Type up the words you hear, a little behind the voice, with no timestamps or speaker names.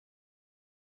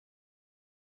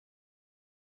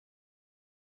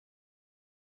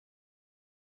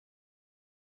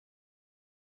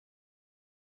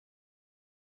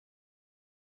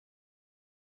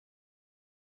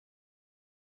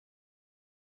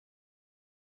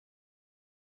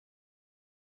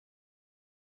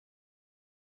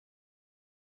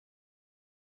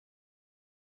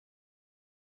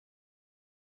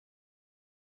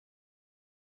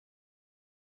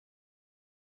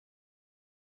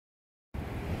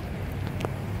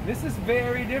This is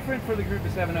very different for the Group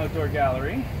of 7 Outdoor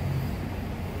Gallery.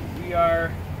 We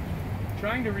are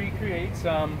trying to recreate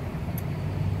some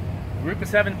Group of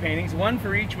 7 paintings, one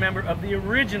for each member of the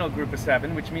original Group of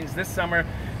 7, which means this summer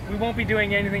we won't be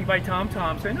doing anything by Tom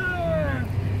Thompson.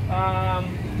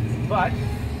 But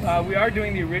we are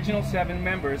doing the original 7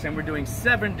 members, and we're doing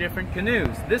 7 different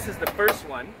canoes. This is the first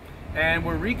one, and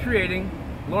we're recreating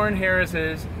Lauren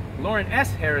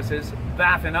S. Harris's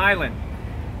Baffin Island.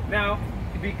 Now,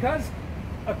 because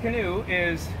a canoe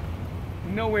is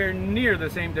nowhere near the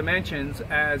same dimensions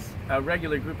as a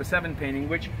regular Group of 7 painting,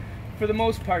 which for the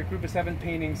most part Group of 7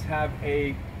 paintings have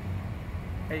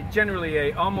generally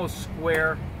a almost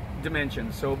square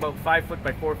dimension, so about 5 foot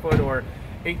by 4 foot or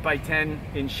 8 by 10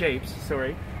 in shapes,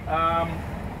 sorry.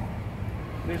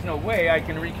 There's no way I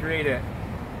can recreate it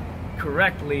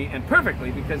correctly and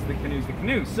perfectly because the canoe's the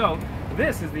canoe. So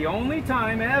this is the only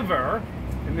time ever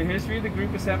in the history of the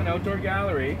Group of 7 Outdoor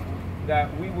Gallery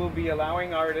that we will be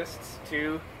allowing artists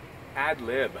to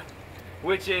ad-lib,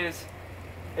 which is,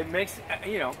 it makes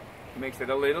it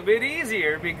a little bit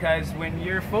easier, because when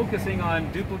you're focusing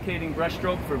on duplicating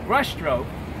brushstroke for brushstroke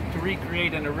to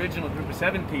recreate an original Group of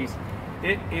 7 piece,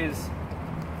 it is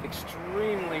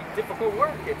extremely difficult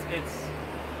work.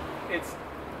 It's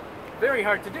very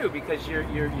hard to do because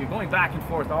you're going back and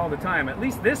forth all the time. At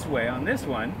least this way on this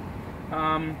one,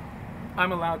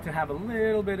 I'm allowed to have a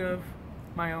little bit of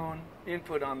my own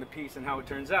input on the piece and how it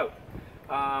turns out.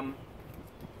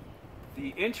 The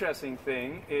interesting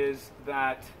thing is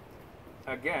that,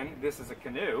 again, this is a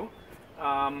canoe,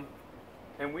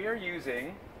 and we are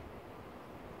using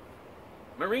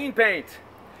marine paint.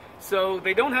 So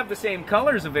they don't have the same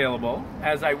colors available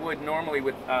as I would normally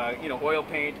with oil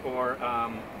paint or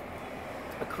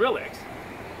acrylics,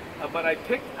 but I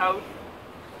picked out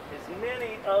as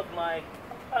many of my,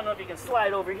 I don't know if you can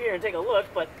slide over here and take a look,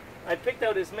 but I picked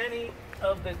out as many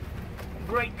of the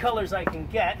bright colors I can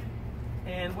get.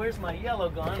 And where's my yellow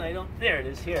gone? There it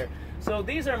is here. So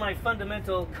these are my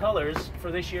fundamental colors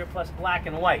for this year, plus black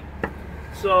and white.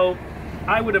 So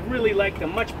I would have really liked a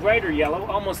much brighter yellow,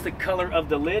 almost the color of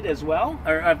the lid as well,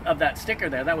 or of that sticker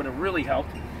there. That would have really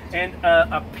helped. And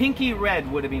a pinky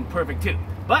red would have been perfect too.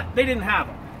 But they didn't have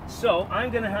them. So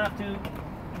I'm going to have to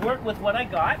work with what I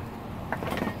got.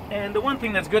 And the one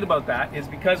thing that's good about that is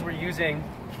because we're using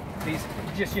these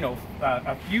just,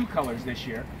 a few colors this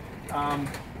year,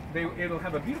 it'll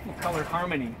have a beautiful color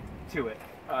harmony to it.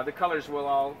 The colors will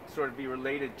all sort of be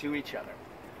related to each other.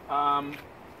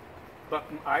 But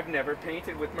I've never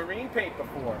painted with marine paint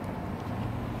before.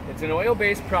 It's an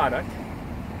oil-based product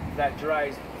that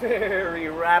dries very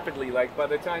rapidly. Like by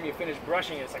the time you finish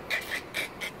brushing it, it's like,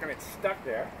 and it's stuck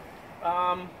there.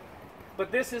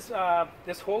 But this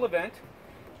whole event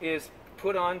is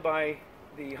put on by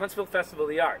the Huntsville Festival of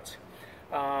the Arts.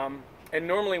 And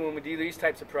normally when we do these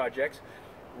types of projects,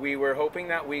 we were hoping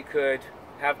that we could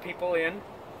have people in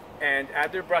and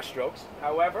add their brushstrokes.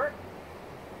 However,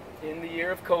 in the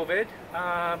year of COVID,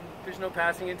 there's no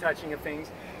passing and touching of things.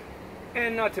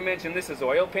 And not to mention, this is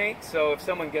oil paint, so if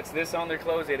someone gets this on their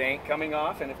clothes, it ain't coming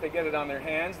off. And if they get it on their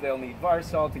hands, they'll need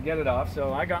Varsol to get it off.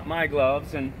 So I got my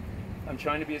gloves, and I'm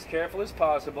trying to be as careful as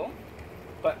possible.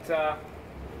 But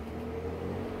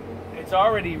it's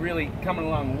already really coming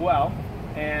along well,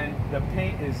 and the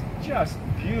paint is just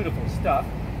beautiful stuff.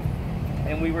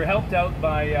 And we were helped out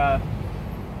by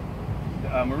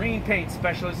a marine paint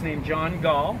specialist named John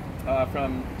Gall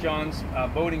from John's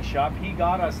boating shop. He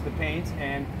got us the paints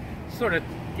and sort of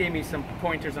gave me some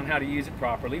pointers on how to use it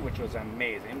properly, which was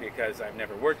amazing because I've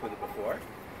never worked with it before.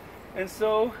 And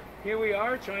so here we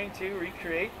are trying to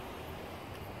recreate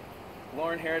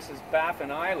Lauren Harris's Baffin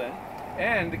Island.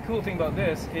 And the cool thing about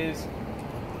this is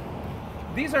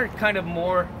these are kind of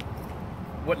more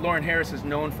what Lauren Harris is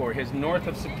known for, his north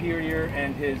of Superior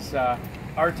and his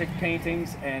Arctic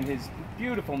paintings and his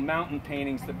beautiful mountain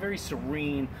paintings, the very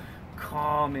serene,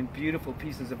 calm, and beautiful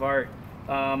pieces of art.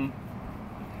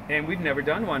 And we've never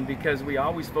done one because we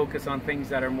always focus on things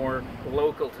that are more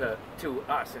local to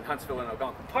us in Huntsville and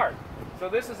Algonquin Park. So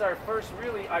this is our first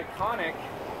really iconic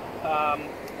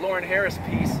Lauren Harris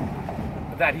piece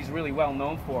that he's really well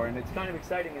known for, and it's kind of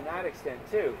exciting in that extent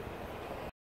too.